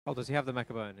Oh, does he have the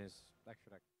Mechaba in his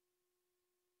extra deck?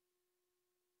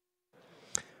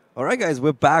 All right, guys,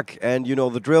 we're back, and you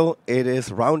know the drill. It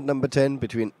is round number 10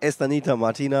 between Estanita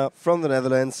Martina from the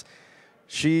Netherlands.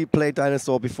 She played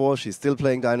Dinosaur before. She's still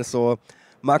playing Dinosaur.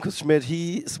 Markus Schmidt,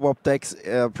 he swapped decks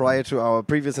prior to our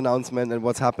previous announcement, and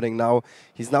what's happening now,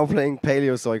 he's now playing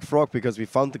Paleozoic Frog because we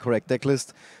found the correct deck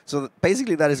list. So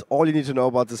basically that is all you need to know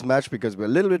about this match because we're a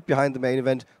little bit behind the main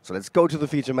event. So let's go to the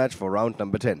feature match for round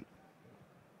number 10.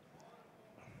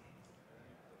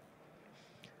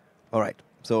 All right,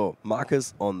 so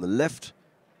Markus on the left,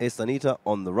 Estanita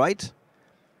on the right.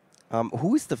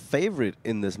 Who is the favorite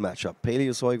in this matchup,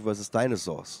 Paleozoic versus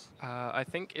Dinosaurs? I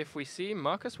think if we see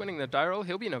Markus winning the die roll,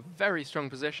 he'll be in a very strong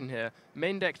position here.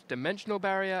 Main decked Dimensional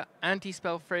Barrier,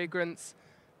 Anti-Spell Fragrance,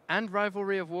 and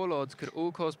Rivalry of Warlords could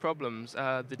all cause problems.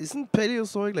 Isn't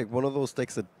Paleozoic like one of those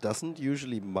decks that doesn't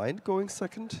usually mind going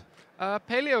second?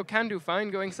 Paleo can do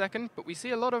fine going second, but we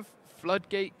see a lot of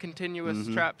Floodgate continuous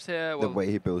traps here. Well, the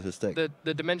way he built his deck.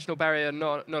 The Dimensional Barrier,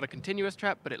 not a continuous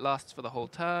trap, but it lasts for the whole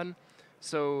turn.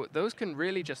 So those can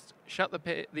really just shut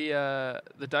the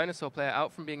Dinosaur player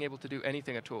out from being able to do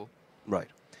anything at all. Right.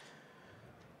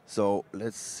 So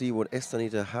let's see what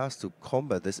Estanita has to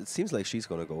combat this. It seems like she's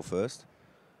going to go first.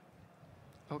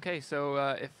 Okay, so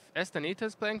if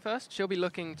Estanita's playing first, she'll be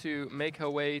looking to make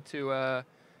her way to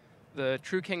the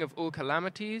True King of All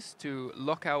Calamities to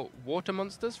lock out water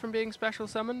monsters from being special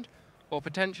summoned, or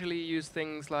potentially use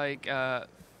things like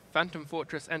Phantom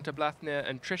Fortress, Enter Blathnir,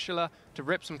 and Trishula to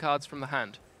rip some cards from the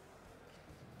hand.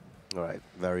 All right,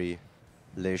 very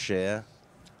leger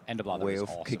way of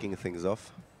awesome. kicking things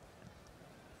off.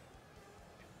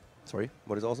 Sorry,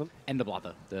 what is awesome?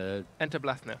 Enderblather. The Enter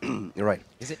Blathnir. You're right.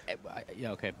 is it?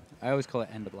 Yeah, okay. I always call it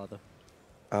Enderblather.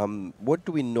 What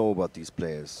do we know about these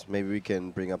players? Maybe we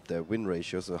can bring up their win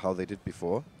ratios or how they did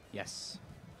before. Yes.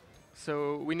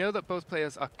 So we know that both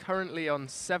players are currently on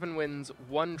 7 wins,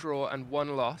 1 draw, and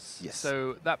 1 loss. Yes.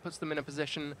 So that puts them in a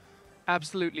position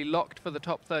absolutely locked for the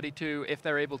top 32 if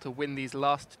they're able to win these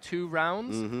last 2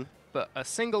 rounds. But a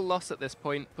single loss at this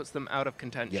point puts them out of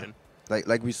contention. Yeah.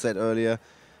 Like we said earlier,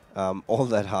 all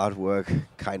that hard work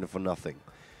kind of for nothing.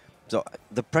 So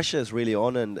the pressure is really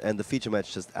on, and the feature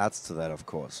match just adds to that, of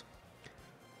course.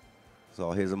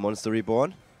 So here's a Monster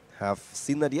Reborn. Have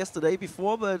seen that yesterday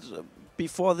before, but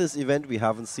before this event, we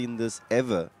haven't seen this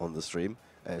ever on the stream,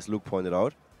 as Luke pointed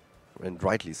out, and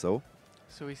rightly so.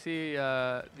 So we see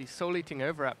the Soul Eating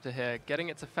Overraptor here getting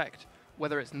its effect,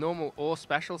 whether it's normal or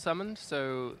special summoned.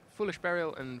 So Foolish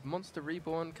Burial and Monster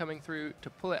Reborn coming through to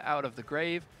pull it out of the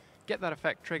grave, get that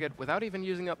effect triggered without even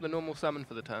using up the normal summon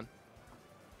for the turn.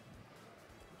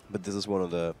 But this is one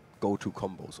of the go-to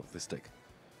combos of this deck.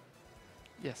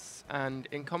 Yes, and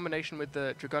in combination with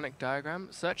the Dragonic Diagram,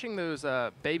 searching those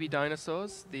baby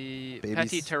dinosaurs, the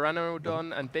Petty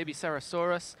Pteranodon and Baby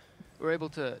Ceratosaurus, we're able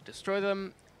to destroy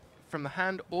them from the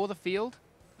hand or the field.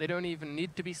 They don't even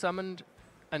need to be summoned,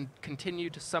 and continue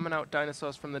to summon out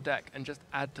dinosaurs from the deck and just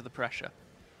add to the pressure.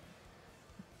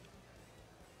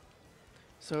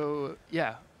 So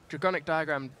yeah, Dragonic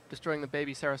Diagram destroying the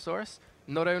Baby Ceratosaurus.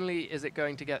 Not only is it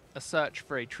going to get a search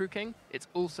for a True King, it's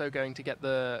also going to get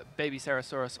the Baby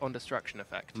Ceratosaurus on destruction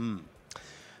effect.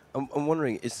 I'm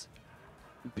wondering,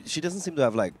 she doesn't seem to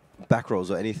have like back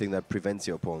rows or anything that prevents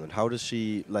your opponent. How does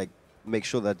she like make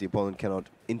sure that the opponent cannot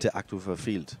interact with her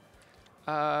field?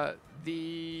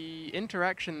 The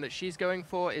interaction that she's going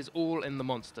for is all in the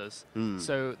monsters.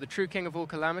 So the True King of All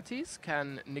Calamities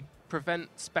can prevent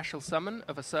special summon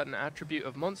of a certain attribute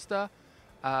of monster.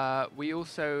 We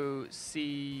also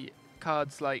see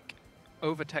cards like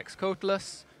Overtext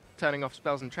Coatless, turning off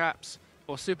spells and traps,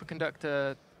 or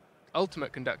Superconductor,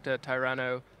 Ultimate Conductor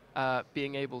Tyranno,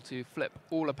 being able to flip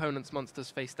all opponents' monsters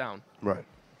face down. Right.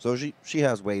 So she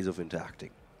has ways of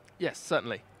interacting. Yes,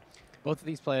 certainly. Both of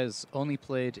these players only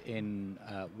played in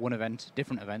one event,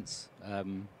 different events.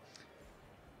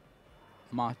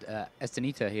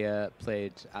 Estanita here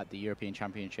played at the European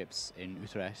Championships in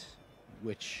Utrecht,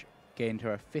 which gained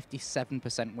her a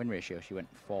 57% win ratio. She went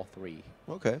 4-3.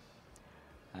 Okay.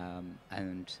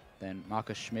 And then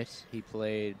Markus Schmidt, he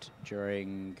played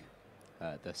during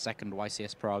the second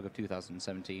YCS Prague of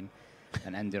 2017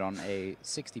 and ended on a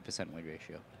 60% win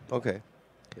ratio. Okay.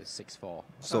 With 6-4.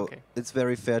 So it's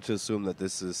very fair to assume that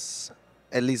this is,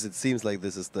 at least it seems like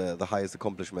this is the highest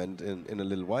accomplishment in a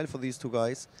little while for these two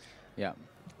guys. Yeah.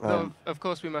 Though, of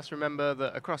course, we must remember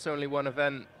that across only one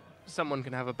event, someone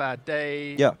can have a bad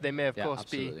day. Yeah. They may, of course,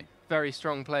 be very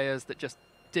strong players that just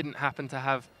didn't happen to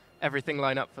have everything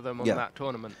line up for them on that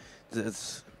tournament.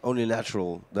 It's only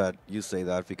natural that you say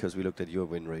that because we looked at your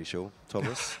win ratio,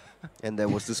 Thomas. And there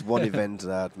was this one event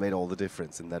that made all the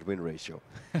difference in that win ratio.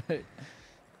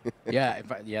 Yeah, in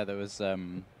fact, yeah, there was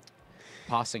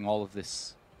passing all of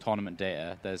this tournament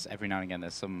data. There's every now and again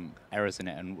there's some errors in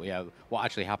it, and what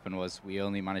actually happened was we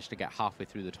only managed to get halfway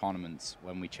through the tournaments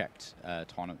when we checked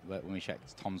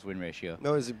Tom's win ratio.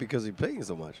 No, is it because he's playing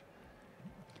so much?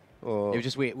 Or It was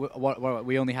just we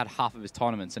only had half of his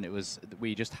tournaments, and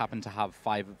we just happened to have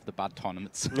 5 of the bad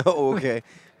tournaments. oh, okay.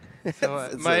 So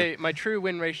my true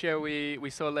win ratio we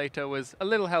saw later was a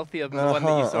little healthier than the one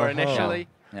that you saw initially.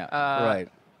 Yeah. Right.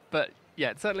 But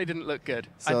yeah, it certainly didn't look good.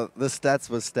 So the stats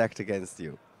were stacked against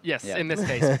you. Yes, Yeah. in this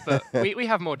case. But we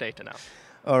have more data now.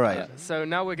 All right. So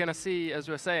now we're going to see, as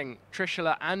we were saying,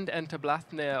 Trishula and Enter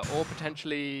Blathnir, or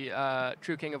potentially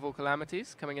True King of All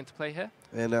Calamities, coming into play here.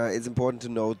 And it's important to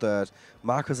note that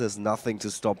Markus has nothing to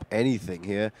stop anything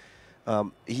here.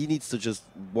 He needs to just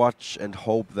watch and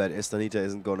hope that Estanita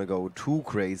isn't going to go too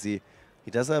crazy.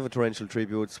 He does have a Torrential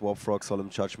Tribute, Swap Frog, Solemn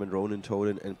Judgment, Ronin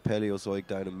Totem, and Paleozoic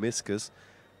Dynamiscus.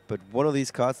 But one of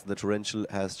these cards, the Torrential,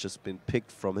 has just been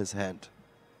picked from his hand.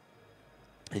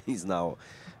 He's now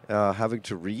having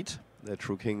to read the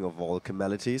True King of All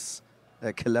Calamities.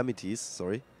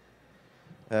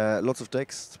 Lots of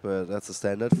text, but that's a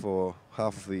standard for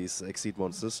half of these Exceed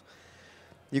monsters.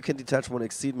 You can detach one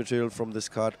Exceed material from this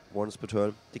card once per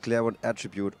turn. Declare one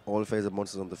attribute. All face-up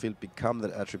monsters on the field become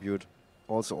that attribute.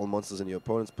 Also, all monsters in your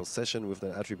opponent's possession with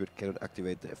that attribute cannot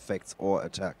activate the effects or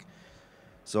attack.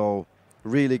 So,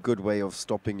 really good way of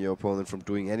stopping your opponent from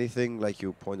doing anything, like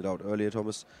you pointed out earlier,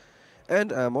 Thomas.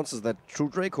 And monsters that True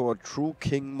Draco or True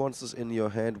King monsters in your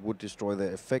hand would destroy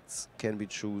their effects can be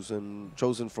chosen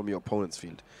from your opponent's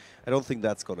field. I don't think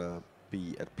that's gonna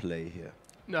be at play here.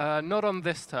 Not on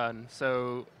this turn.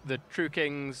 So the True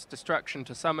King's destruction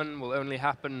to summon will only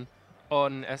happen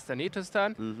on Estanita's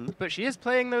turn. But she is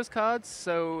playing those cards,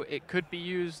 so it could be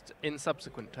used in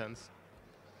subsequent turns.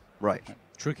 Right.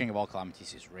 True King of All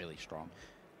Calamities is really strong.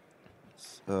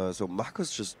 So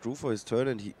Markus just drew for his turn,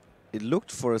 and it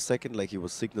looked for a second like he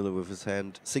was signaling with his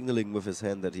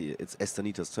hand that it's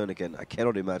Estanita's turn again. I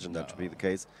cannot imagine that to be the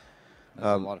case. There's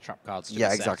a lot of trap cards to Yeah,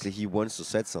 be set. exactly. He wants to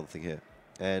set something here,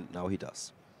 and now he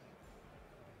does.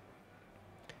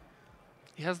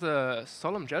 He has the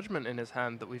Solemn Judgment in his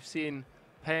hand that we've seen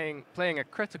playing a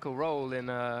critical role in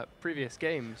previous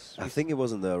games. I think it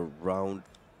was in the round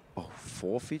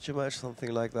 4 feature match,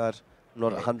 something like that. I'm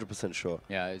not 100% sure.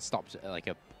 Yeah, it stopped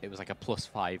it was like a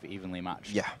 +5 evenly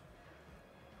matched. Yeah.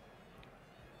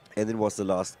 And it was the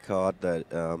last card that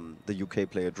the UK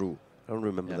player drew. I don't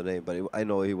remember the name, but I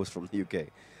know he was from the UK.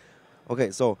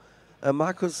 Okay, so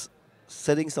Markus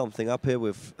setting something up here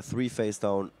with 3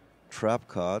 face-down trap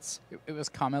cards. It was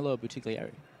Carmelo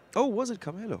Butiglieri. Oh, was it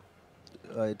Carmelo?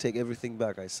 I take everything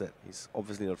back I said. He's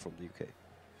obviously not from the UK.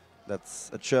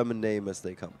 That's a German name as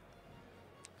they come.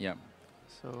 Yeah.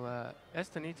 So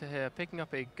Estanita here picking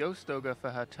up a Ghost Ogre for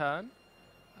her turn.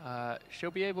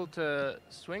 She'll be able to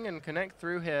swing and connect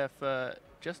through here for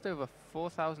just over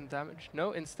 4,000 damage.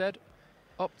 No, instead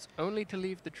opts only to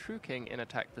leave the True King in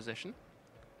attack position.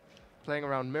 Playing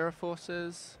around Mirror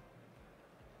Forces.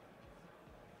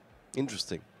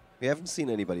 Interesting. We haven't seen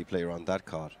anybody play around that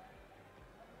card.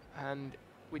 And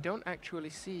we don't actually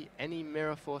see any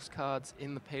Mirror Force cards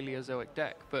in the Paleozoic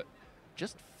deck, but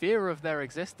just fear of their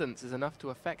existence is enough to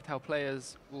affect how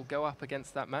players will go up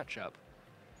against that matchup.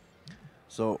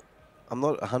 So, I'm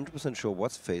not 100% sure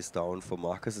what's face down for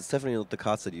Markus. It's definitely not the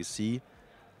cards that you see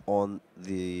on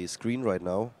the screen right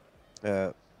now.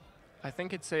 I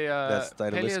think it's a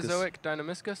Dynamiscus. Paleozoic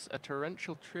Dynamiscus, a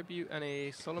Torrential Tribute, and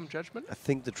a Solemn Judgment. I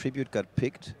think the Tribute got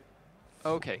picked.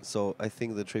 Okay. So, I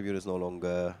think the Tribute is no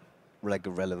longer like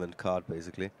a relevant card,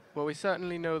 basically. Well, we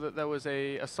certainly know that there was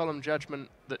a Solemn Judgment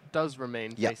that does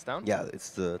remain face down. Yeah,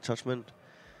 it's the Judgment,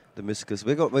 the Miscus.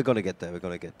 We're gonna get there. We're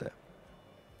gonna get there.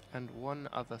 And one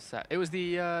other set. It was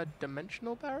the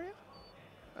Dimensional Barrier,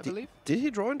 I believe. Did he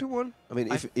draw into one? I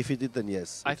mean, if he did, then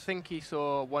yes. I think he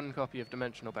saw one copy of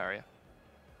Dimensional Barrier.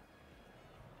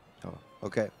 Oh,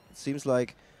 okay. It seems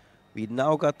like we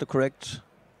now got the correct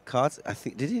cards. I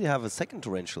think did he have a second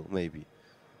Torrential? Maybe.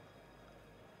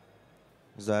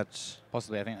 Is that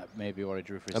Possibly, I think that maybe what he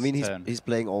drew for his I mean, turn. he's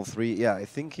playing all 3. Yeah, I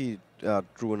think he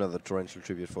drew another Torrential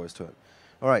Tribute for his turn.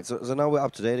 All right, so now we're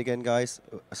up to date again, guys.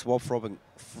 A Swap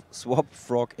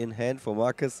Frog in hand for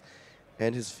Markus,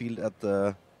 and his field at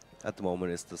the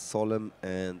moment is the Solemn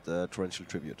and the Torrential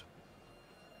Tribute.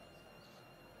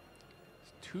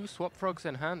 2 Swap Frogs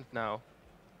in hand now.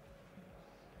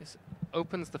 This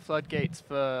opens the floodgates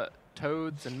for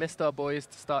Toads and Mistar Boys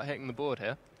to start hitting the board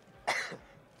here.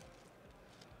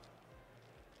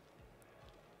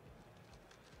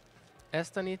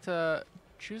 Estanita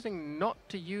choosing not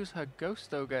to use her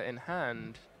Ghost Ogre in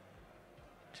hand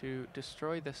to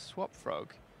destroy this Swap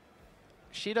Frog.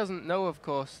 She doesn't know, of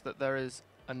course, that there is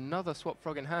another Swap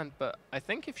Frog in hand, but I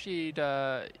think if she'd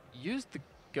used the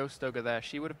Ghost Ogre there,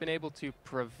 she would have been able to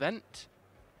prevent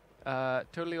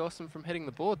Totally Awesome from hitting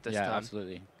the board this time. Yeah,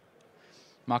 absolutely.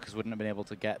 Markus wouldn't have been able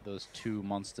to get those 2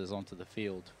 monsters onto the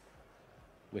field,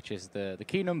 which is the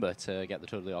key number to get the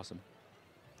Totally Awesome.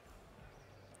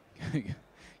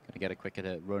 Gotta get a quick at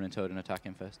a Ronin Toad and attack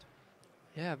him first.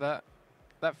 Yeah,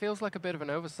 that feels like a bit of an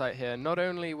oversight here. Not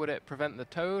only would it prevent the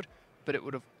Toad, but it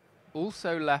would have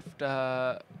also left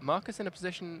Markus in a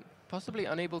position possibly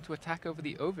unable to attack over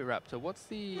the Oviraptor. What's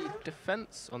the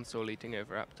defense on Soul Eating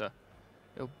Oviraptor?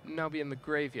 It'll now be in the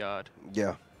graveyard.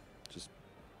 Yeah, just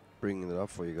bringing it up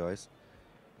for you guys.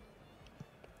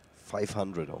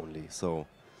 500 only, so...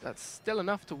 That's still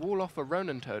enough to wall off a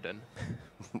Ronin Toadin.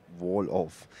 Wall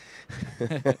off.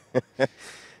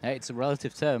 Hey, it's a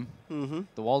relative term. Mm-hmm.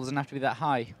 The wall doesn't have to be that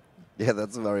high. Yeah,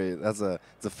 it's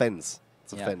a fence.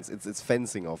 It's a Yeah. fence. It's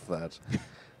fencing off that.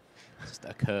 Just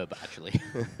a curb, actually.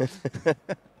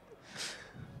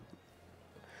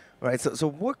 Right. So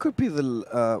what could be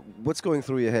the what's going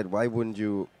through your head? Why wouldn't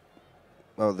you?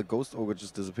 Oh, the Ghost Ogre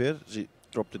just disappeared. She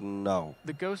dropped it now.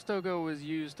 The Ghost Ogre was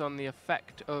used on the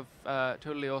effect of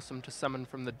Totally Awesome to summon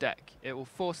from the deck. It will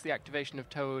force the activation of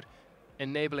Toad,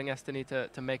 enabling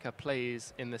Estanita to make her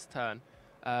plays in this turn.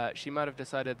 She might have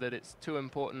decided that it's too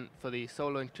important for the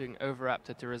Soul Eating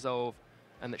Oviraptor to resolve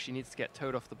and that she needs to get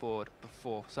Toad off the board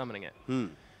before summoning it.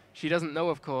 She doesn't know,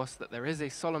 of course, that there is a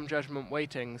Solemn Judgment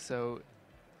waiting, so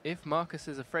if Markus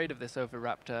is afraid of this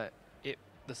Oviraptor,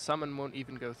 the summon won't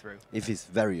even go through. If he's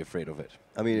very afraid of it.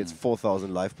 I mean, it's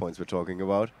 4,000 life points we're talking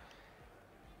about.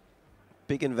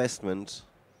 Big investment.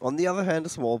 On the other hand, a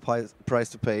small price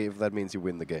to pay if that means you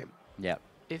win the game. Yeah.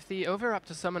 If the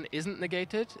Oviraptor summon isn't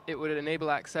negated, it would enable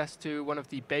access to one of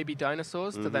the baby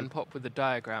dinosaurs to then pop with the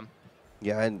diagram.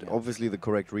 Yeah, and obviously the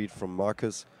correct read from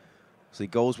Markus. So he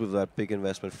goes with that big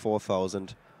investment,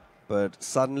 4,000. But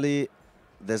suddenly,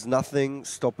 there's nothing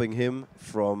stopping him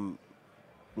from,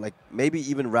 like, maybe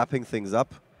even wrapping things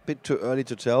up. Bit too early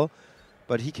to tell,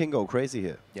 but he can go crazy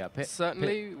here. Yeah.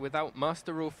 Certainly, without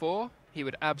Master Rule 4, he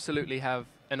would absolutely have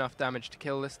enough damage to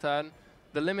kill this turn.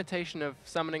 The limitation of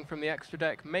summoning from the extra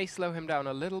deck may slow him down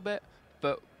a little bit,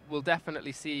 but we'll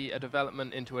definitely see a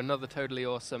development into another Totally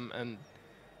Awesome, and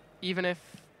even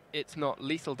if it's not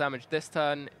lethal damage this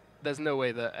turn, there's no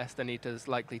way that Estanita's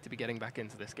likely to be getting back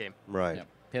into this game. Right. Yeah.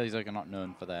 Paleos are not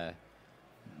known for their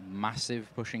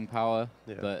massive pushing power,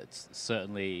 but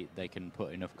certainly they can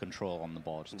put enough control on the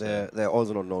board. They're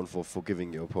also not known for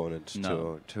forgiving your opponent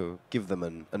to give them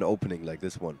an opening like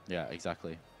this one. Yeah,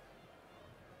 exactly.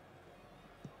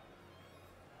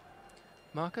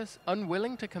 Markus,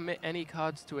 unwilling to commit any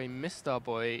cards to a Mistar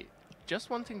Boy, just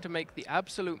wanting to make the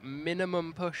absolute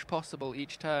minimum push possible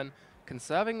each turn,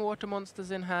 conserving water monsters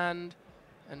in hand,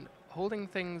 and holding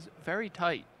things very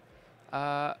tight.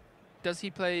 Does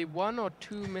he play 1 or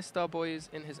 2 Mistar Boys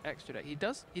in his extra deck? He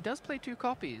does play 2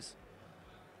 copies.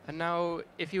 And now,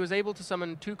 if he was able to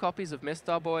summon 2 copies of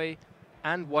Mistar Boy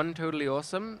and 1 Totally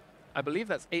Awesome, I believe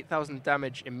that's 8,000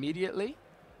 damage immediately.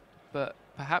 But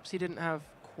perhaps he didn't have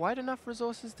quite enough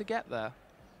resources to get there.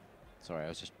 Sorry,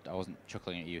 I wasn't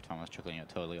chuckling at you, Tom. I was chuckling at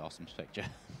Totally Awesome's picture.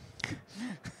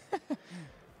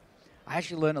 I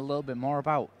actually learned a little bit more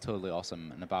about Totally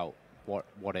Awesome and about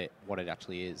what it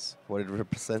actually is. What it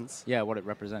represents? Yeah, what it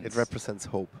represents. It represents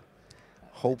hope.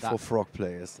 Hope for frog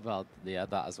players. Well, yeah,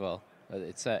 that as well.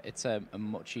 It's a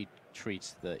mochi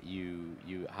treat that you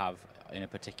have in a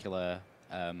particular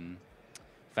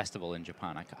festival in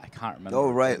Japan. I can't remember. Oh,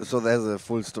 right. So there's a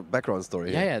full background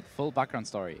story. Yeah, full background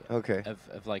story. Okay.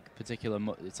 Of like particular,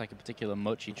 it's like a particular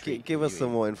mochi treat. Give us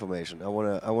some more information. I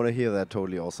wanna hear that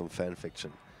Totally Awesome fan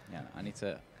fiction. Yeah, I need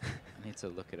to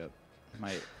look it up.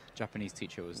 My Japanese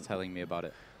teacher was telling me about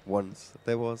it. Once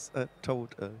there was a toad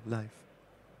alive.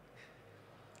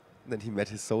 Then he met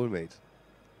his soulmate.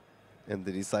 And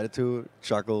they decided to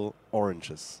juggle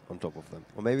oranges on top of them.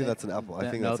 Or maybe that's an apple. I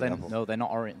think that's an apple. No, they're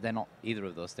not orange. They're not either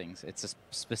of those things. It's a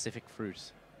specific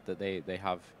fruit that they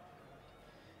have.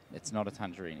 It's not a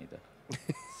tangerine either.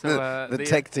 So the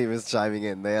tech team is chiming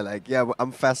in. They're like, yeah,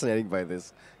 I'm fascinated by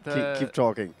this. Keep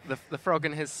talking. The frog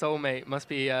and his soulmate must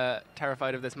be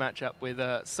terrified of this matchup with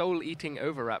soul-eating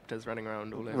Oviraptors running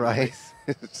around all over the place.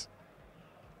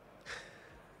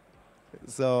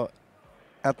 So,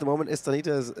 at the moment, Estanita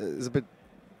is a bit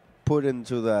put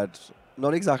into that,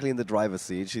 not exactly in the driver's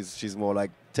seat. She's more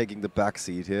like taking the back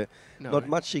seat here. Not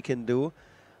much she can do.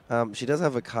 She does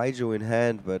have a Kaiju in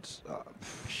hand, but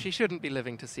She shouldn't be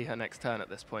living to see her next turn at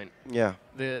this point. yeah.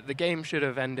 The game should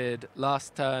have ended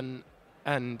last turn,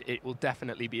 and it will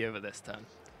definitely be over this turn.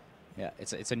 Yeah,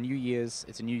 it's a New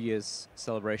Year's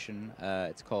celebration.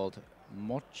 It's called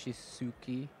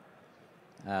Mochisuki,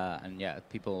 and yeah,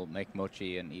 people make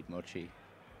mochi and eat mochi.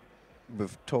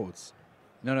 With toads.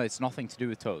 No, it's nothing to do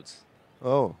with toads.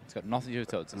 Oh. It's got nothing to do with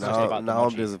toads. It's just about the Now I'm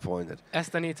mochi. disappointed.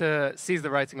 Estanita sees the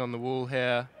writing on the wall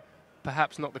here.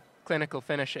 Perhaps not the clinical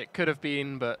finish it could have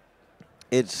been, but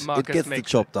It Markus gets the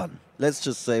makes job it. done. Let's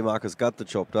just say Markus got the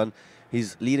job done.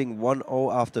 He's leading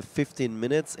 1-0 after 15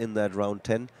 minutes in that round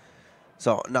 10.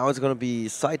 So now it's going to be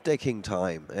side decking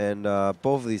time. And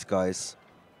both of these guys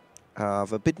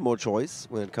have a bit more choice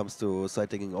when it comes to side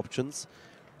decking options.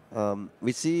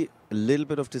 We see a little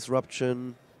bit of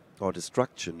disruption or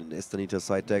destruction in Estanita's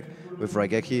side deck with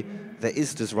Raigeki. There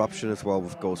is disruption as well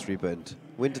with Ghost Reaper and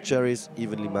Winter Cherries,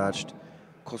 evenly matched.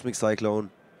 Cosmic Cyclone.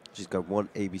 She's got one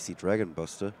ABC Dragon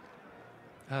Buster.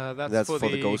 That's for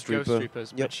the Ghost Reaper.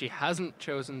 Reapers, Yep. but she hasn't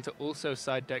chosen to also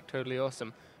side deck Totally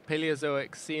Awesome.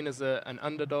 Paleozoic, seen as an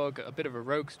underdog, a bit of a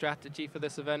rogue strategy for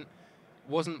this event.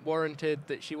 Wasn't warranted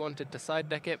that she wanted to side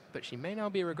deck it, but she may now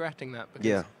be regretting that because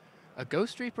Yeah. a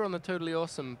Ghost Reaper on the Totally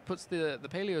Awesome puts the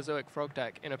Paleozoic Frog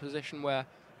deck in a position where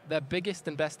their biggest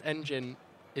and best engine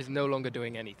is no longer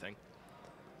doing anything.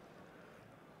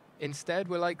 Instead,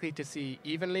 we're likely to see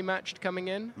evenly matched coming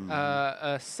in.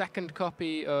 A second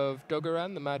copy of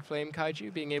Dogoran, the Mad Flame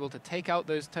Kaiju, being able to take out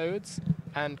those toads,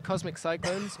 and Cosmic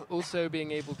Cyclones also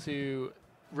being able to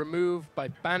remove by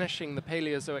banishing the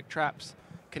Paleozoic traps,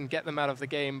 can get them out of the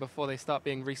game before they start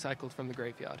being recycled from the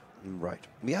graveyard. Right.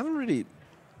 We haven't really...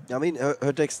 I mean,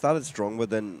 her deck started strong,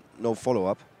 but then no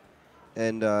follow-up.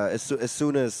 And as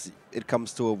soon as it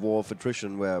comes to a war of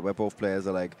attrition where both players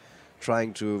are like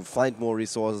trying to find more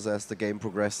resources as the game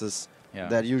progresses,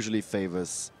 that usually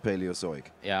favors Paleozoic.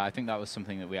 Yeah, I think that was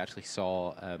something that we actually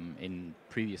saw in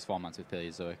previous formats with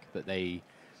Paleozoic, that they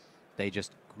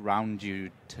just ground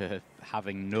you to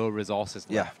having no resources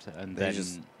left, and they then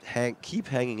just keep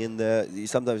hanging in there.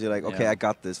 Sometimes you're like, okay, I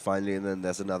got this finally, and then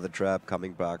there's another trap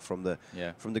coming back from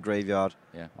the graveyard.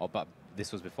 Yeah, but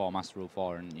this was before Master Rule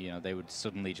 4, and they would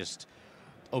suddenly just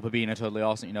Upper Being a Totally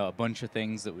Awesome, a bunch of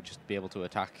things that would just be able to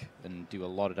attack and do a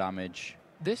lot of damage.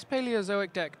 This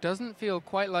Paleozoic deck doesn't feel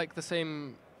quite like the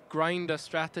same grinder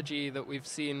strategy that we've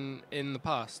seen in the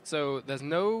past. So there's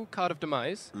no Card of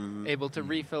Demise, able to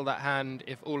refill that hand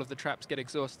if all of the traps get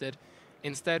exhausted.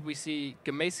 Instead, we see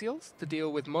Gamasiels to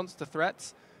deal with monster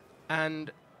threats,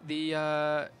 and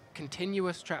the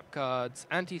continuous trap cards,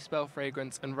 Anti-Spell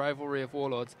Fragrance, and Rivalry of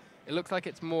Warlords. It looks like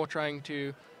it's more trying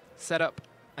to set up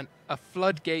a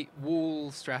floodgate wall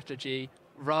strategy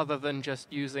rather than just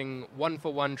using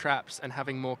one-for-one traps and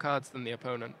having more cards than the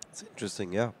opponent. It's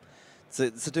interesting, yeah.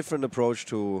 It's a different approach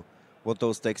to what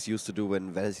those decks used to do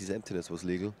when Fantasy's Emptiness was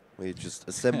legal, where you just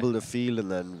assembled a field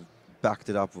and then backed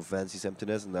it up with Fantasy's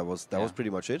Emptiness, and that was pretty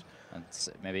much it. And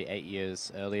maybe 8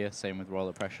 years earlier, same with Royal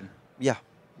Oppression. Yeah,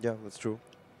 that's true.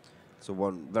 So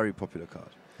one very popular card.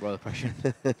 Royal Oppression.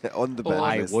 On the ban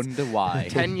I list. wonder why.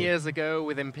 10 years ago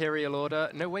with Imperial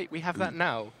Order. No, wait, we have that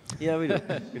now. Yeah, we do.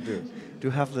 We do. Do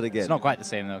have that again. It's not quite the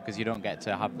same, though, because you don't get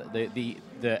to have... The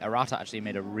errata actually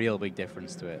made a real big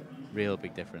difference to it. Real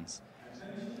big difference.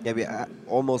 Yeah, we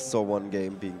almost saw one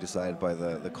game being decided by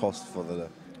the cost for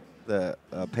the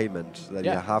payment that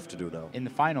you have to do now. In the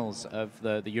finals of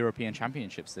the European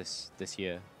Championships this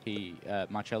year,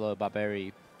 Marcello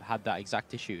Barberi had that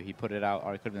exact issue. He put it out,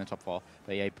 or it could have been the top 4,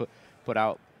 but yeah, he put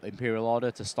out Imperial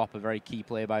Order to stop a very key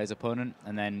play by his opponent,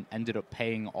 and then ended up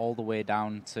paying all the way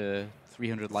down to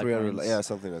 300 life points. Yeah,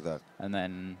 something like that. And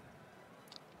then,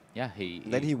 yeah, he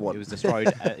won. He was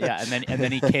destroyed. Yeah, and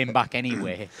then he came back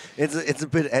anyway. It's a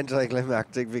bit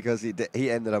anticlimactic because he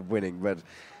ended up winning, but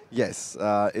yes,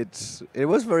 it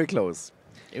was very close.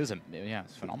 It was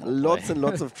it's phenomenal. Lots play. and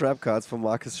lots of trap cards from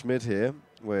Markus Schmidt here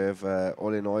with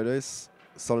Olenoides,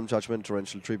 Solemn Judgment,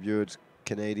 Torrential Tribute,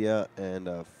 Canadia, and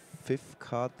a 5th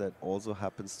card that also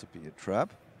happens to be a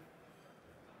trap,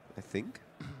 I think.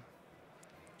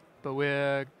 But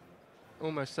we're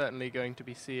almost certainly going to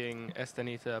be seeing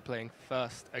Estanita playing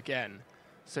first again.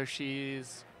 So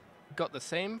she's got the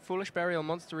same Foolish Burial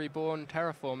Monster Reborn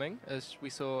terraforming as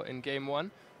we saw in Game 1,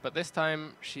 but this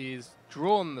time she's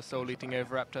drawn the Soul Eating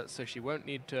Oviraptor, so she won't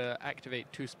need to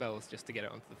activate 2 spells just to get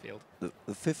it onto the field. The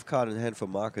 5th card in hand for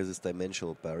Markus is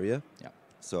Dimensional Barrier. Yeah.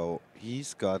 So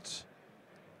he's got...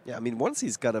 Yeah, I mean, once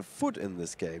he's got a foot in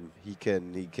this game, he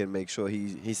can make sure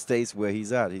he stays where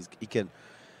he's at. He can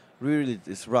really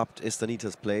disrupt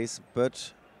Estanita's plays,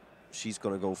 but she's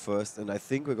going to go first. And I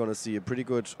think we're going to see a pretty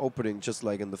good opening, just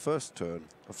like in the first turn,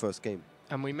 or first game.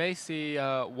 And we may see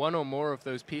one or more of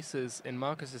those pieces in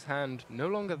Markus's hand no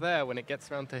longer there when it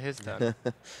gets around to his turn.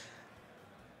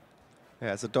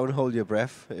 Yeah, so don't hold your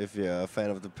breath if you're a fan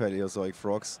of the Paleozoic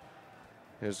frogs.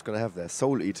 You're just going to have their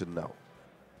soul eaten now.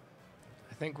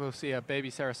 I think we'll see a baby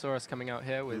Ceratosaurus coming out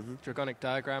here with Dragonic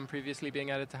Diagram previously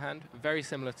being added to hand. Very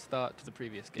similar start to the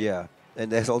previous game. Yeah,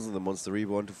 and there's also the Monster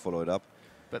Reborn to follow it up.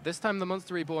 But this time the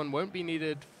Monster Reborn won't be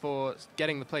needed for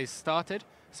getting the plays started,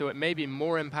 so it may be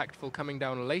more impactful coming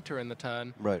down later in the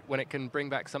turn when it can bring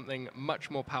back something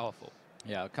much more powerful.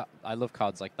 Yeah, I love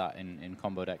cards like that in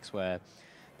combo decks where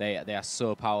they are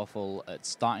so powerful at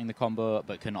starting the combo,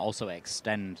 but can also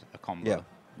extend a combo. Yeah.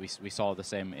 We saw the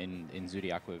same in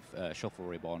Zodiac with Shuffle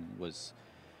Reborn, was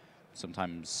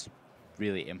sometimes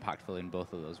really impactful in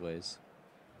both of those ways.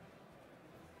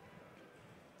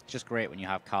 It's just great when you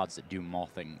have cards that do more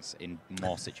things in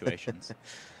more situations.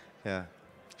 Yeah.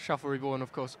 Shuffle Reborn,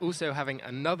 of course, also having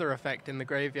another effect in the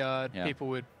graveyard. Yeah. People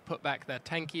would put back their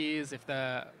tankies if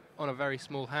they're on a very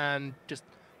small hand, just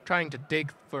trying to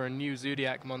dig for a new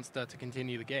Zodiac monster to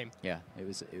continue the game. Yeah, it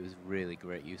was really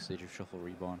great usage of Shuffle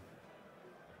Reborn.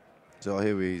 So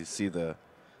here we see the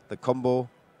combo.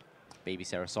 Baby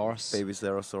Ceratosaurus. Baby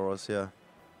Ceratosaurus, yeah.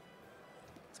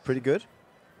 It's pretty good.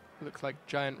 Looks like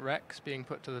Giant Rex being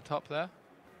put to the top there.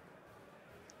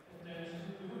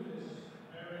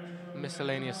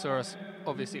 Miscellaneousaurus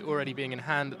obviously already being in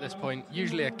hand at this point.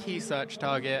 Usually a key search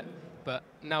target, but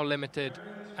now limited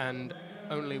and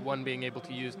only one being able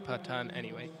to use per turn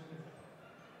anyway.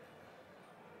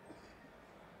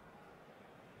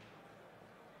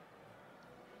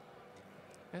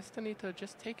 Estanita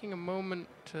just taking a moment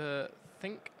to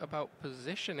think about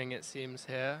positioning, it seems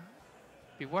here.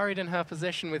 Be worried in her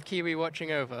position with Kiwi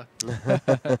watching over.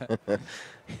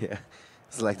 Yeah,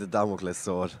 it's like the Damocles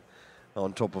sword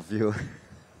on top of you.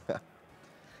 I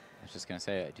was just going to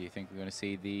say, do you think we're going to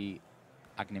see the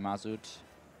Agnimazud?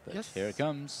 But Yes. here it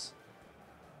comes.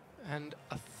 And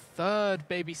a third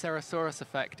Baby Ceratosaurus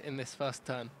effect in this first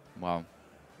turn. Wow.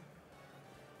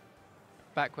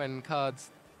 Back when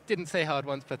cards didn't say hard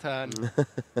once per turn.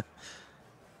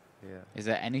 Yeah. Is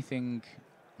there anything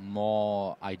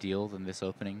more ideal than this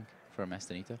opening from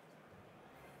Estanita?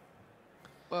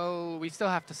 Well, we still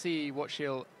have to see what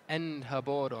she'll end her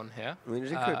board on here. I mean,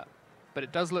 she could. But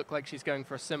it does look like she's going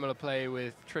for a similar play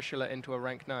with Trishula into a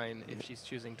rank 9 if she's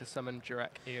choosing to summon Jirak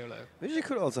Aeolo. Maybe she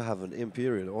could also have an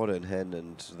Imperial Order in hand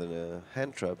and then a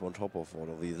hand trap on top of all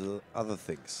of these other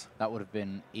things. That would have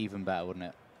been even better, wouldn't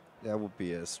it? That would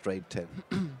be a straight 10.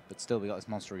 But still, we got this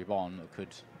Monster Reborn that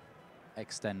could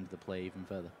extend the play even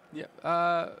further.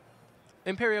 Yeah.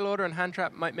 Imperial Order and hand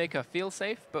trap might make her feel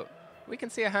safe, but we can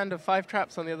see a hand of 5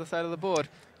 traps on the other side of the board.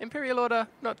 Imperial Order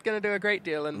not going to do a great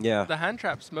deal, and the hand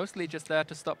trap's mostly just there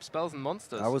to stop spells and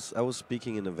monsters. I was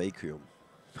speaking in a vacuum.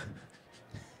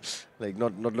 Like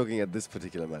not looking at this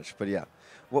particular match, but yeah.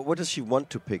 What does she want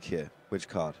to pick here? Which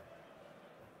card?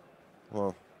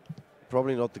 Well,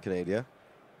 probably not the Canadian.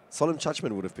 Solemn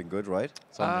Judgment would have been good, right?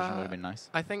 Solemn Judgment would have been nice.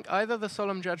 I think either the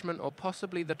Solemn Judgment or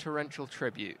possibly the Torrential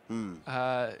Tribute.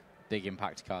 Big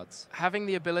impact cards. Having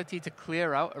the ability to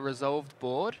clear out a resolved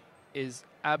board is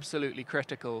absolutely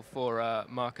critical for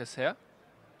Markus here.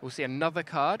 We'll see another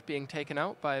card being taken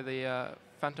out by the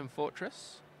Phantom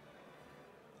Fortress.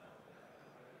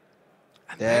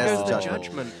 And there goes the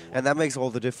Judgment. And that makes all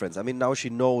the difference. I mean, now she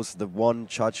knows the one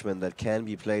Judgment that can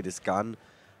be played is gone.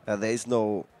 There is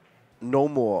no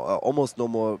more, almost no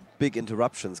more big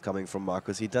interruptions coming from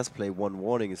Markus. He does play one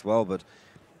warning as well, but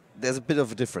there's a bit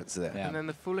of a difference there. Yeah. And then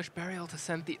the Foolish Burial to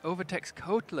send the Overtex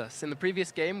Coatless. In the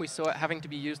previous game, we saw it having to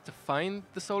be used to find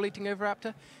the Soul-Eating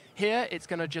Overraptor. Here, it's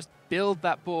going to just build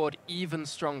that board even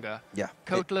stronger. Yeah.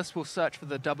 Coatless will search for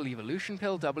the double evolution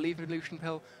pill,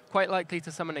 quite likely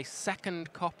to summon a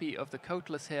second copy of the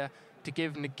Coatless here to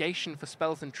give negation for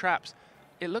spells and traps.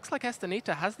 It looks like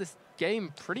Estanita has this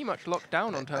game pretty much locked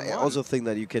down on turn 1. I also think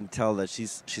that you can tell that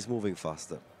she's moving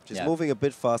faster. She's moving a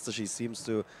bit faster. She seems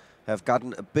to have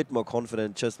gotten a bit more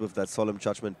confident just with that Solemn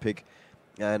Judgment pick.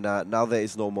 And now there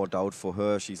is no more doubt for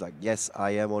her. She's like, yes,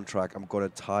 I am on track. I'm going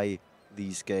to tie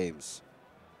these games.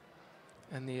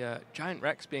 And the Giant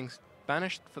Rex being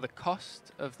banished for the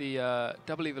cost of the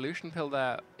double evolution pill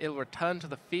there. It'll return to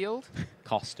the field.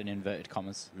 Cost in inverted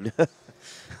commas.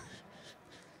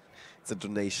 It's a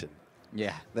donation.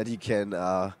 Yeah. That you can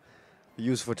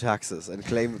use for taxes and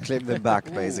claim them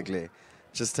back, basically.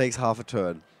 Just takes half a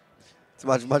turn.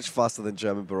 It's much faster than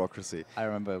German bureaucracy. I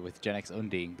remember with Gen X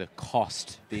Undine, the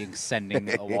cost being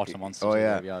sending a water monster to the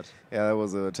graveyard. Yeah, that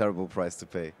was a terrible price to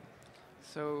pay.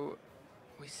 So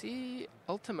We see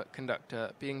Ultimate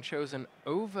Conductor being chosen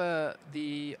over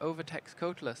the Overtex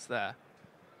Coatless there.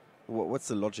 What's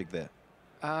the logic there?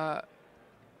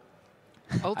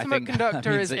 Ultimate think that Conductor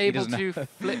means is that he able doesn't to have-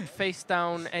 flip face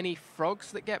down any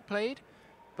frogs that get played,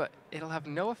 but it'll have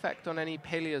no effect on any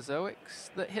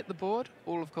Paleozoics that hit the board,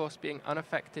 all of course being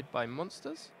unaffected by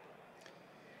monsters.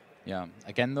 Yeah.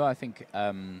 Again, though, I think,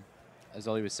 as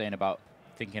Ollie was saying about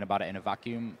thinking about it in a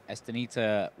vacuum,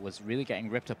 Estanita was really getting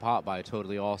ripped apart by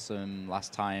Totally Awesome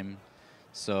last time.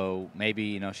 So maybe,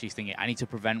 you know, she's thinking, I need to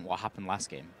prevent what happened last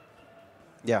game.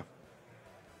 Yeah.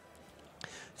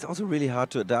 It's also really hard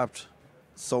to adapt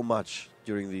so much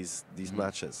during these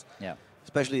matches. Yeah.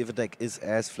 Especially if a deck is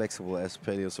as flexible as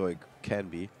Paleozoic can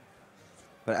be.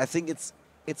 But I think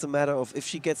it's a matter of if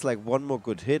she gets like one more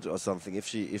good hit or something, if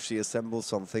she assembles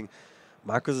something,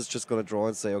 Markus is just going to draw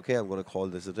and say, okay, I'm going to call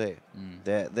this a day.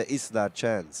 There is that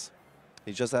chance.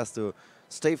 He just has to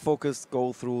stay focused,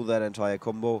 go through that entire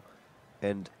combo,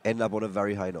 and end up on a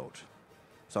very high note.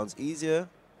 Sounds easier.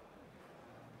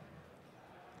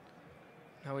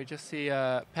 Now we just see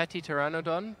Petty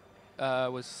Pteranodon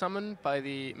was summoned by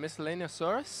the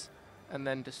Miscellaneousaurus and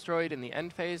then destroyed in the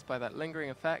end phase by that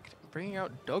lingering effect, bringing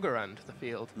out Doggerand to the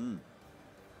field.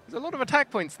 There's a lot of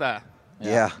attack points there.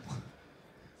 Yeah.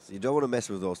 So you don't want to mess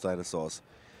with those dinosaurs.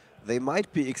 They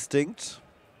might be extinct,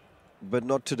 but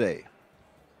not today.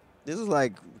 This is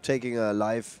like taking a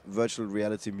live virtual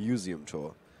reality museum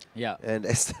tour. Yeah. And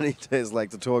Estanita is like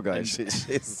the tour guide.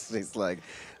 She's like,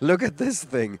 look at this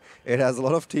thing. It has a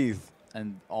lot of teeth.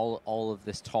 And all of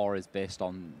this tour is based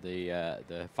on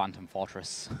the Phantom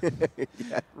Fortress.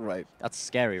 Yeah, right. That's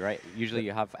scary, right? Usually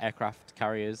you have aircraft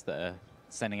carriers that are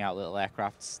sending out little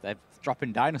aircrafts. They're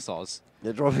dropping dinosaurs.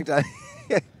 They're dropping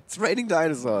It's raining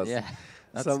dinosaurs. Yeah.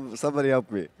 Somebody help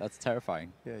me. That's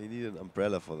terrifying. Yeah, you need an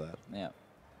umbrella for that. Yeah.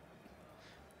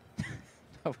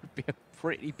 That would be a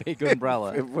pretty big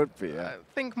umbrella. It would be, yeah.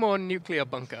 Think more nuclear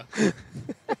bunker.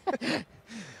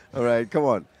 All right, come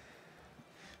on.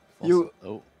 You.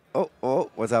 Oh,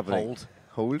 Oh, what's happening?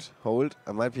 hold. Hold.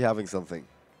 I might be having something.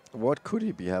 What could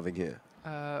he be having here?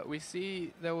 We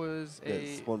see there was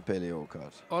Yes, a one paleo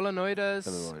card. Olanoides,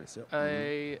 Olanoides, yeah.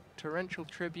 a Torrential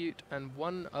Tribute, and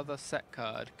one other set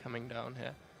card coming down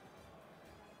here.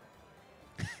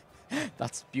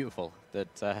 That's beautiful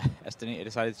that Estanita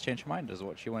decided to change her mind as to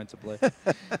what she wanted to play.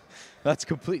 That's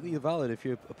completely valid if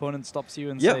your opponent stops you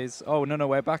and Yeah. says, oh, no,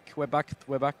 we're back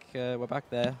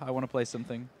there. I want to play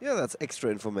something. Yeah, that's extra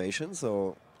information,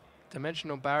 so...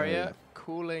 Dimensional Barrier, yeah.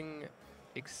 cooling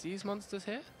Xyz monsters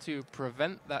here to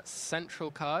prevent that central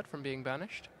card from being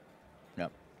banished.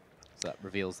 Yep. So that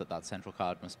reveals that that central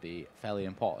card must be fairly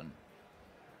important.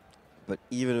 But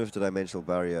even with the Dimensional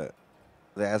Barrier,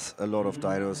 there's a lot of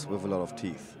dinos with a lot of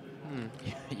teeth.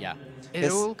 Yeah. It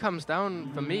Yes. all comes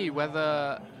down, for me,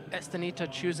 whether Estanita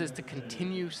chooses to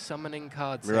continue summoning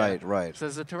cards here. Right. So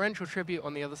there's a Torrential Tribute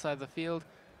on the other side of the field.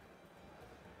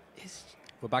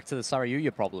 We're back to the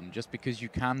Sarayuya problem. Just because you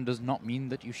can does not mean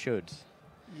that you should.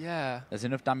 Yeah. There's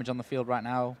enough damage on the field right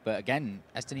now. But again,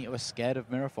 Estanita was scared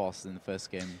of Mirror Force in the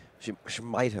first game. She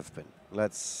might have been.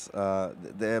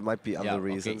 There might be other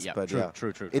reasons, but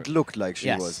true. it looked like she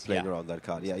Yes, was playing yeah. around that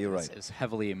card. Yeah, you're right. It's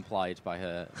heavily implied by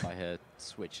her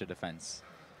switch to defense.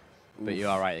 But you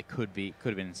are right. It could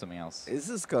have been something else. This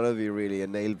is gonna be really a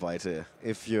nail biter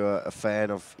if you're a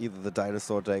fan of either the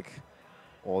dinosaur deck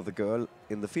or the girl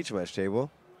in the feature match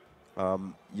table.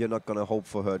 You're not gonna hope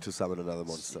for her to summon another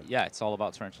monster. Yeah, it's all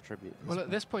about Torrential Tribute. Well,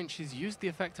 at this point, she's used the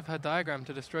effect of her diagram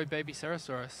to destroy Baby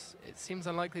Cerosaurus. It seems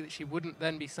unlikely that she wouldn't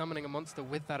then be summoning a monster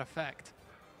with that effect.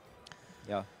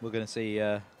 Yeah, we're gonna see.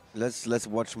 Let's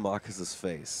watch Markus's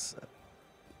face.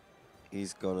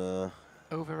 He's gonna.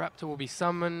 Oviraptor will be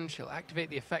summoned. She'll activate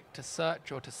the effect to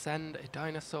search or to send a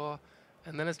dinosaur.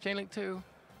 And then as Chainlink 2,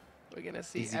 we're going to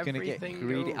see Is he gonna get everything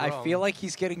greedy? go I wrong. feel like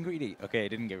he's getting greedy. Okay, I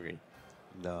didn't get greedy.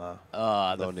 Nah,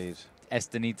 The no need.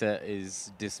 Estanita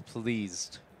is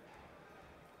displeased.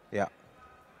 Yeah.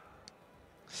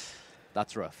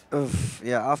 That's rough.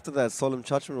 Yeah, after that, Solemn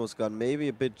Judgment was gone. Maybe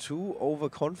a bit too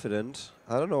overconfident.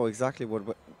 I don't know exactly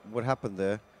what happened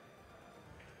there.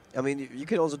 I mean, you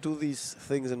can also do these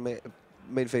things in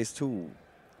main phase 2.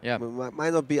 Yeah.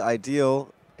 Might not be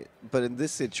ideal, but in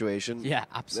this situation, Yeah,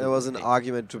 absolutely. there was an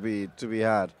argument to be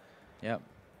had. Yeah.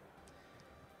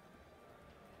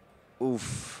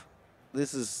 Oof.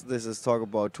 This is talk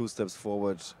about 2 steps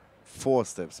forward, 4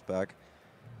 steps back.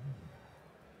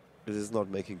 This is not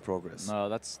making progress. No,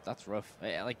 that's rough.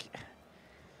 Like,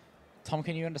 Tom,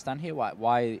 can you understand here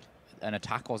why an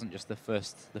attack wasn't just the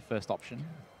first option?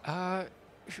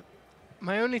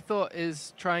 My only thought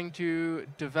is trying to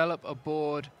develop a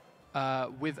board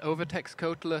with Overtex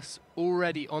Coatless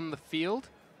already on the field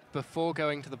before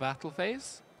going to the battle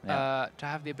phase, to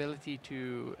have the ability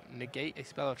to negate a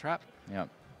spell or trap. Yeah,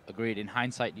 agreed. In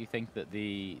hindsight, do you think that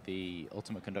the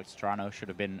Ultimate Conductor Tyranno should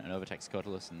have been an Overtex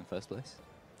Coatless in the first place?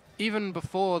 Even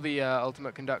before the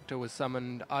Ultimate Conductor was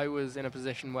summoned, I was in a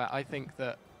position where I think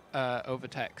that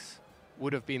Overtex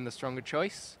would have been the stronger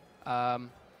choice. But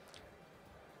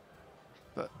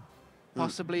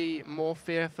possibly more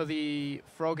fear for the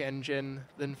Frog engine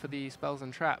than for the spells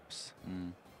and traps.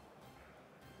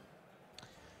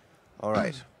 All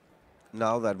right.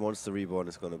 Now that Monster Reborn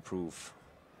is going to prove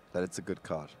that it's a good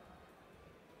card.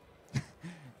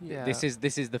 Yeah. This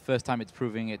is the first time it's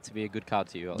proving it to be a good card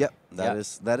to you. Ollie. Yep, that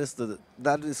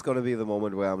is going to be the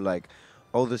moment where I'm like,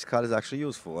 oh, this card is actually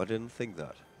useful. I didn't think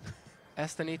that.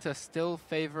 Estanita still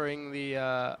favoring the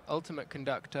Ultimate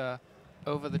Conductor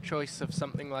over the choice of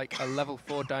something like a level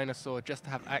 4 dinosaur just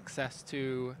to have access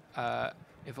to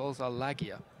Evolzar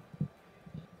Lagia.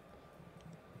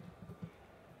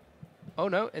 Oh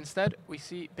no, instead we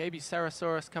see Baby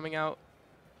Cerosaurus coming out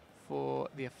for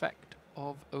the effect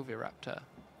of Oviraptor.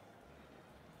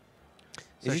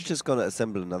 Is she just going to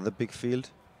assemble another big field?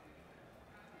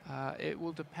 It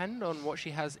will depend on what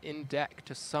she has in deck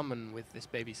to summon with this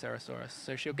Baby Cerosaurus.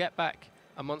 So she'll get back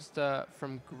a monster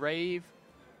from grave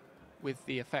with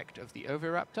the effect of the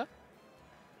Oviraptor.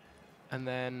 And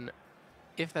then,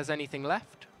 if there's anything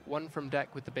left, one from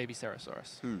deck with the Baby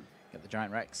Cerosaurus. Get the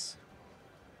Giant Rex.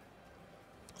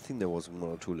 I think there was one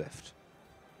or two left.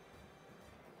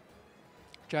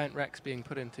 Giant Rex being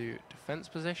put into defense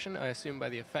position, I assume by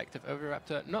the effect of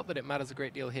Oviraptor. Not that it matters a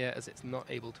great deal here, as it's not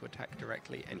able to attack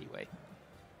directly anyway.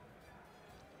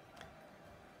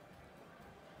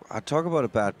 I talk about a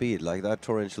bad beat, like that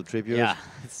Torrential Tribute. Yeah.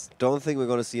 Don't think we're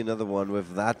going to see another one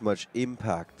with that much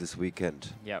impact this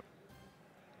weekend. Yep.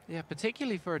 Yeah,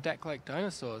 particularly for a deck like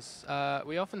Dinosaurs.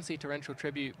 We often see Torrential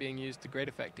Tribute being used to great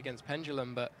effect against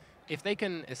Pendulum, but if they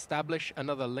can establish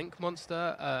another Link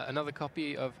monster, another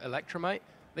copy of Electromite,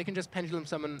 they can just Pendulum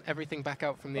summon everything back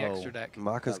out from the extra deck.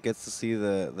 Markus gets to see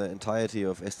the entirety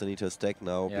of Estanita's deck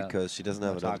now because she doesn't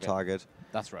have another target.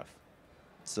 That's rough.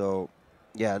 So,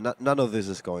 yeah, none of this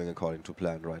is going according to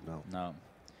plan right now. No.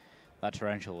 That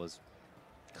Torrential was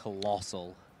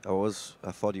colossal.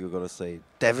 I thought you were going to say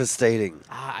devastating.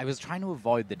 I was trying to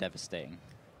avoid the devastating.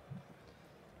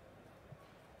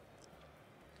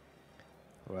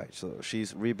 Right, so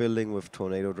she's rebuilding with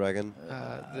Tornado Dragon.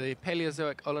 The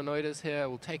Paleozoic Olonoides here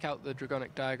will take out the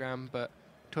Dragonic Diagram, but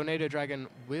Tornado Dragon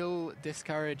will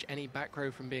discourage any back row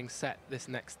from being set this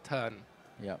next turn.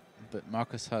 Yep, but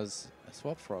Markus has a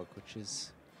Swap Frog, which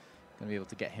is going to be able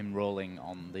to get him rolling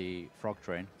on the Frog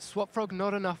train. Swap Frog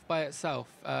not enough by itself.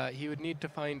 He would need to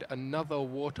find another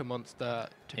water monster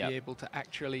to be able to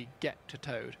actually get to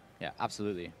Toad. Yeah,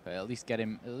 absolutely. But at least get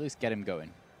him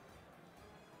going.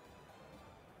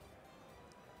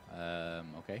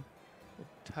 Okay.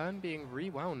 Turn being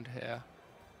rewound here.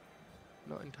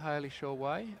 Not entirely sure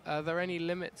why. Are there any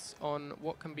limits on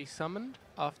what can be summoned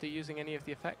after using any of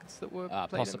the effects that were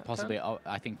played in that possibly. turn?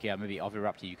 I think, yeah, maybe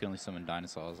Oviraptor, you can only summon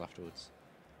dinosaurs afterwards.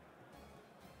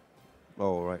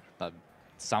 Oh, right. That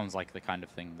sounds like the kind of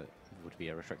thing that would be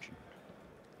a restriction.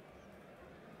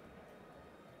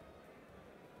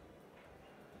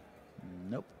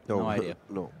 Nope. No idea.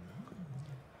 No.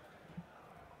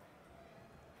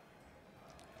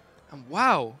 And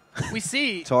wow, we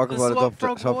see Talk the about Swap a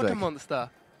Frog top water deck. monster.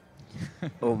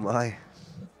 Oh my.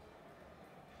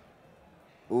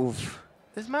 Oof.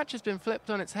 This match has been flipped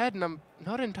on its head, and I'm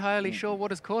not entirely sure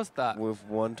what has caused that. With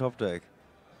one top deck.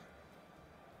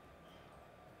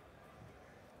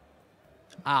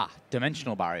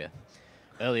 Dimensional Barrier.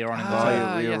 Earlier on in the Oh,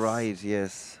 turn. you're yes. right,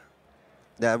 yes.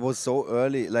 That was so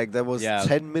early. Like, that was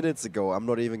 10 minutes ago. I'm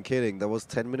not even kidding. That was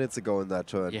 10 minutes ago in that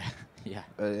turn. Yeah, yeah.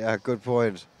 Yeah, good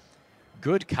point.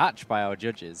 Good catch by our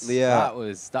judges. Yeah.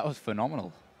 That was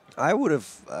phenomenal. I would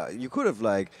have, you could have,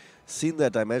 like, seen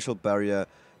that dimensional barrier,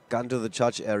 gone to the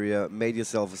judge area, made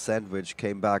yourself a sandwich,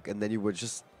 came back, and then you were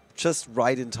just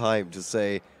right in time to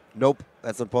say, nope,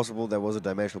 that's not possible. There was a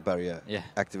dimensional barrier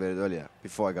activated earlier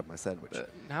before I got my sandwich. But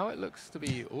now it looks to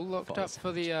be all locked up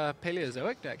for the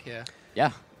Paleozoic deck here.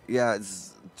 Yeah. Yeah,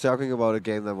 it's talking about a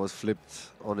game that was flipped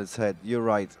on its head. You're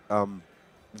right.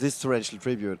 This Torrential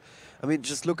Tribute. I mean,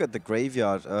 just look at the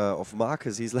graveyard of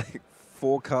Markus. He's like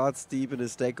 4 cards deep in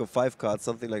his deck, or 5 cards,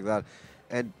 something like that.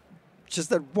 And just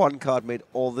that one card made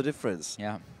all the difference.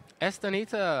 Yeah.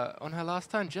 Estanita on her last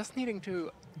turn just needing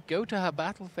to go to her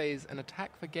battle phase and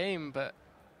attack for game, but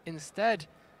instead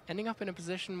ending up in a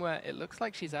position where it looks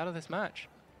like she's out of this match.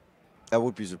 I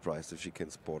would be surprised if she can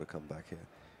support a comeback here.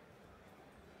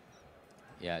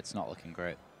 yeah, it's not looking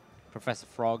great. Professor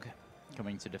Frog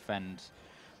coming to defend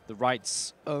the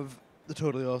rights of the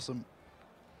Totally Awesome.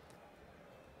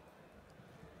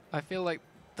 I feel like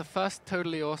the first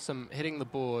Totally Awesome hitting the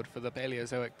board for the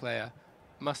Paleozoic player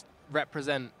must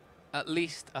represent at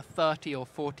least a 30 or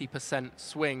 40%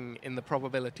 swing in the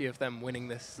probability of them winning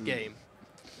this game.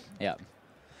 Yeah.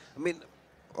 I mean,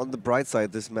 on the bright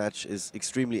side, this match is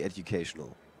extremely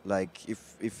educational. Like,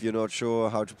 if you're not sure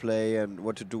how to play and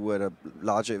what to do at a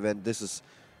larger event, this is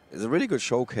a really good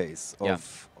showcase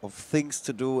of things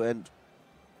to do and,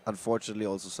 unfortunately,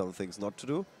 also some things not to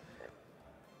do.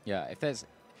 Yeah,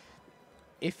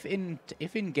 if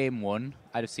in game 1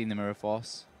 I'd have seen the Mirror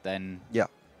Force, then Yeah.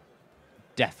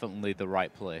 definitely the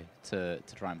right play to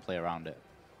try and play around it.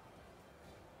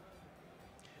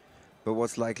 But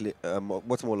what's likely?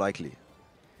 What's more likely?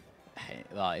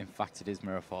 In fact, it is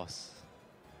Mirror Force.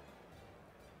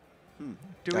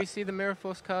 Do we see the Mirror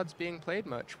Force cards being played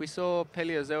much? We saw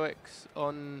Paleozoics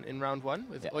in round 1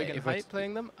 with Eugen if we're Haidt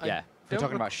playing them. Yeah, if we're don't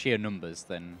talking about sheer numbers,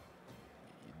 then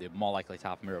they're more likely to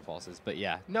have Mirror Forces. But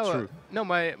yeah, No, true. no.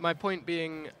 My point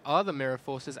being, are the Mirror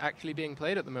Forces actually being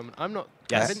played at the moment? I'm not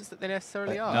Yes. convinced that they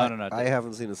necessarily are. No. I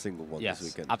haven't seen a single one Yes,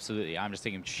 this weekend. absolutely. I'm just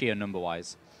thinking sheer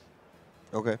number-wise.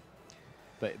 Okay.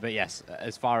 But yes,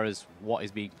 as far as what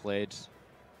is being played,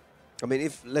 I mean,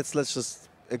 if let's just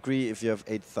agree, if you have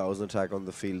 8,000 attack on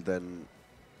the field, then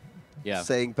yeah.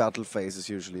 saying battle phase is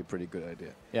usually a pretty good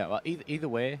idea. Yeah, well, either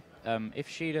way, if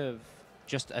she'd have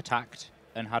just attacked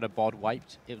and had a board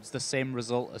wiped, it was the same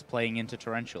result as playing into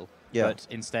Torrential. Yeah. But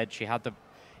instead, she had the...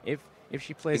 If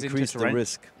she plays Increase into the Torrential...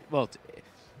 risk. Well,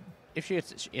 if she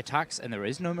attacks and there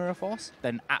is no Mirror Force,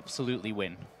 then absolutely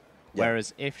win. Yeah.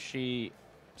 Whereas if she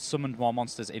summoned more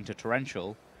monsters into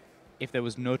Torrential, if there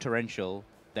was no Torrential,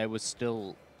 there was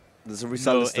still... There's a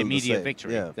result no is still the immediate same.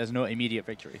 victory. Yeah. There's no immediate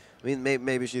victory. I mean,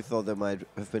 maybe she thought there might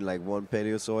have been like one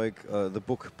Paleozoic, the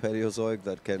book Paleozoic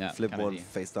that can flip kinda one do.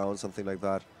 face down, something like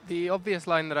that. The obvious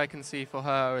line that I can see for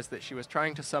her is that she was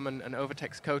trying to summon an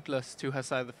Overtex Coatless to her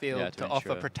side of the field to to offer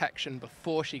ensure. protection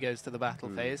before she goes to the battle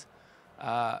phase.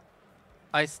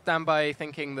 I stand by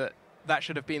thinking that that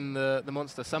should have been the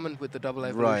monster summoned with the double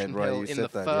evolution Right, pill you in said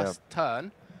the that, first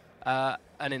turn.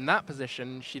 And in that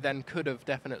position, she then could have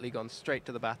definitely gone straight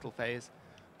to the battle phase.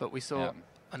 But we saw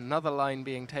another line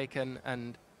being taken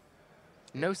and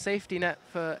no safety net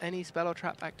for any spell or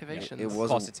trap activations. it Of wasn't-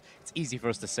 course, it's easy for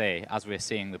us to say as we're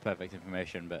seeing the perfect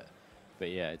information, but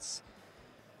yeah, it's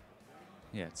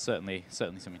certainly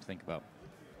something to think about.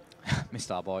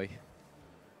 Mr. Boy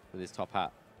with his top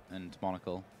hat and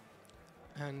monocle.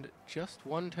 And just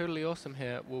one Totally Awesome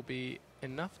here will be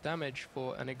enough damage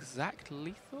for an exact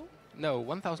lethal? No,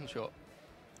 1,000 short.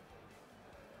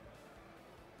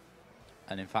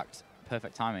 And in fact,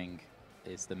 perfect timing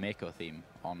is the Mako theme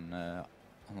on the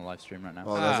live stream right now.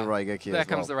 Oh, there's a Raigeki There as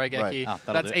comes well. the Raigeki. Ah,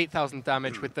 that'll That's do it. 8,000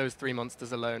 damage with those 3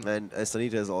 monsters alone. And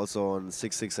Estanita is also on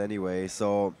 6/6 anyway,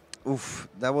 so oof,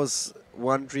 that was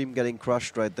one dream getting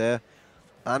crushed right there.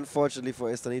 Unfortunately for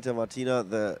Estanita Martina,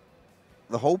 the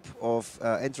hope of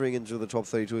entering into the top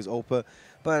 32 is over,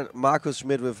 but Markus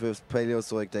Schmidt with his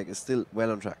Paleozoic deck is still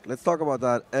well on track. Let's talk about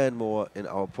that and more in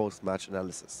our post-match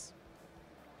analysis.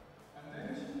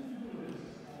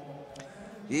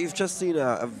 You've just seen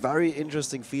a very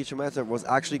interesting feature match that was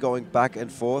actually going back and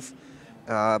forth.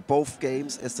 Both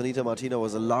games, Estanita Martina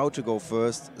was allowed to go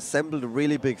first, assembled a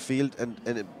really big field,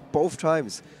 and both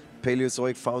times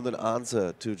Paleozoic found an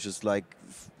answer to just like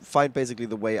find basically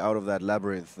the way out of that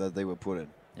labyrinth that they were put in.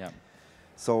 Yeah.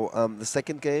 So the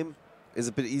second game is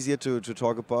a bit easier to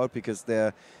talk about because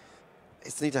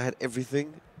Estanita had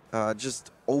everything,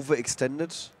 just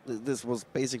overextended. This was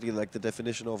basically like the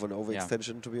definition of an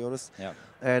overextension, to be honest. Yeah.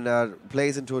 And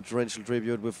plays into a Torrential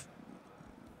Tribute with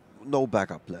no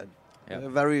backup plan. Yeah.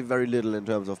 Very, very little in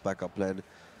terms of backup plan.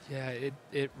 Yeah,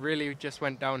 it really just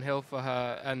went downhill for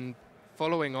her. And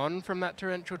following on from that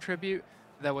Torrential Tribute,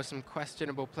 there were some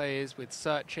questionable plays with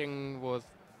searching for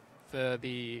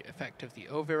the effect of the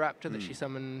Oviraptor that she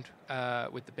summoned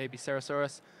with the baby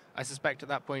Cerosaurus. I suspect at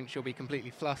that point she'll be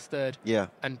completely flustered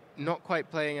and not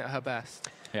quite playing at her best.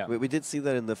 Yeah. We did see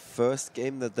that in the first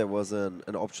game that there was an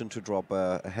option to drop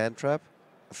a hand trap.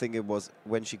 I think it was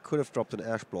when she could have dropped an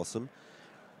Ash Blossom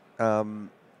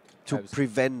to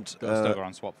prevent... Ghost Ogre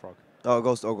on Swap Frog. Oh,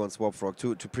 Ghost Ogre on Swap Frog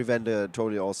to prevent a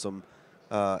Totally Awesome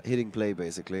hitting play,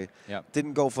 basically. Yeah.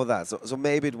 Didn't go for that. So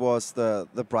maybe it was the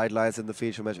bright lights in the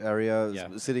feature match area,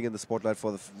 sitting in the spotlight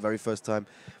for the very first time.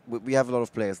 We have a lot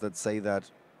of players that say that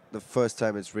the first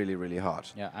time it's really, really hard.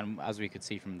 Yeah, and as we could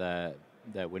see from the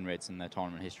their win rates and their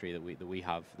tournament history that we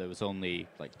have, there was only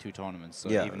like 2 tournaments. So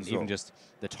Yeah, even just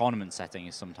the tournament setting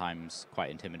is sometimes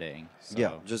quite intimidating. So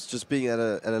yeah, just being at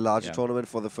a larger tournament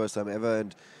for the first time ever,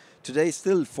 and today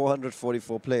still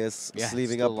 444 players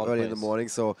sleeving up early in the morning.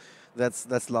 So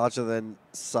that's larger than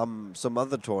some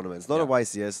other tournaments. Not a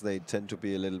YCS; they tend to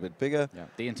be a little bit bigger. Yeah,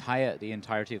 the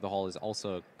entirety of the hall is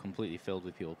also completely filled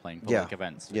with people playing public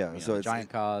events. Yeah, With, so it's giant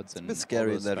cards and a bit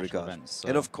scary in that regard. Events, so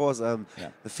and of course,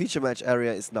 the feature match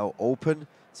area is now open,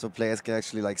 so players can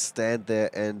actually like stand there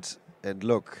and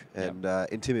look and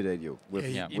intimidate you.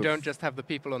 You don't just have the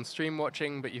people on stream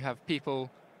watching, but you have people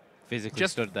physically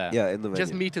just stood there. Yeah, in the venue.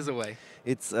 Just meters away.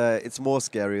 It's more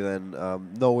scary than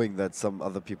knowing that some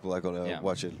other people are gonna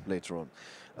watch it later on,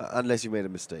 unless you made a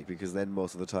mistake, because then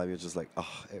most of the time you're just like,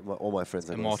 all my friends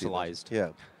are immortalized. Yeah,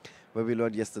 where we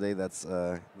learned yesterday that's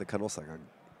the Kanosagang.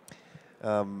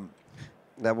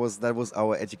 That was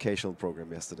our educational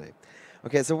program yesterday.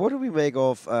 Okay, so what do we make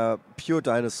of pure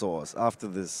dinosaurs after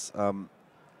this?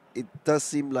 It does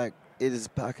seem like it is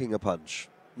packing a punch.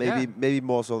 Maybe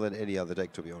more so than any other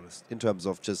deck, to be honest, in terms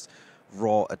of just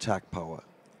raw attack power.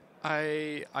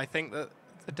 I think that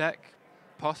the deck,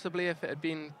 possibly if it had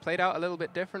been played out a little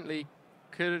bit differently,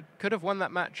 could have won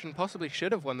that match and possibly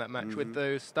should have won that match with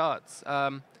those starts.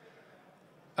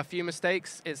 A few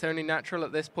mistakes. It's only natural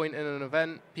at this point in an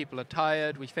event. People are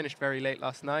tired. We finished very late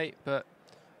last night, but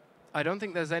I don't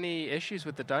think there's any issues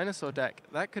with the dinosaur deck.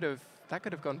 That could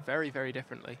have gone very, very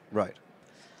differently. Right.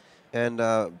 And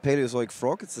Paleozoic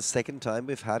Frog, it's the second time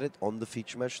we've had it on the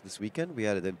feature match this weekend. We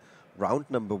had it in round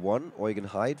number 1, Eugen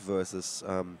Heid versus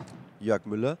Jörg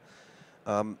Müller.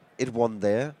 It won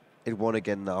there. It won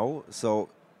again now. So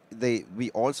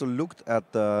we also looked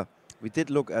at the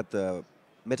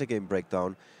metagame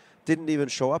breakdown. Didn't even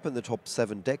show up in the top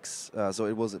 7 decks. So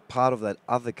it was a part of that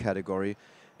other category.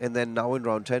 And then now in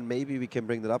round 10, maybe we can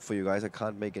bring that up for you guys. I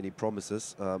can't make any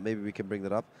promises. Maybe we can bring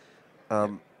that up.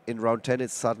 In round 10,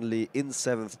 it's suddenly in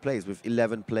 7th place with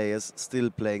 11 players still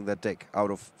playing that deck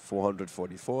out of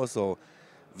 444. So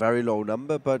very low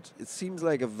number, but it seems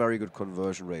like a very good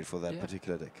conversion rate for that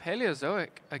particular deck. Paleozoic,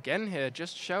 again here,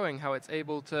 just showing how it's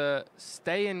able to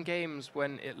stay in games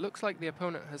when it looks like the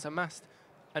opponent has amassed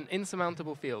an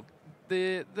insurmountable field.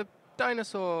 The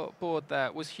dinosaur board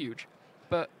there was huge,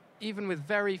 but even with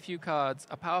very few cards,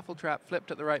 a powerful trap flipped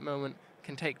at the right moment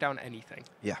can take down anything.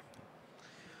 Yeah.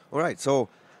 All right, so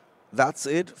that's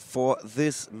it for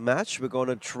this match. We're going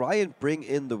to try and bring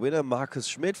in the winner, Markus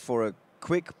Schmidt, for a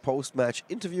quick post-match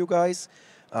interview, guys.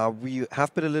 We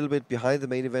have been a little bit behind the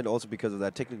main event also because of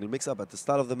that technical mix-up at the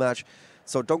start of the match.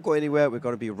 So don't go anywhere. We're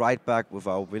going to be right back with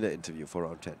our winner interview for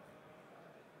round 10.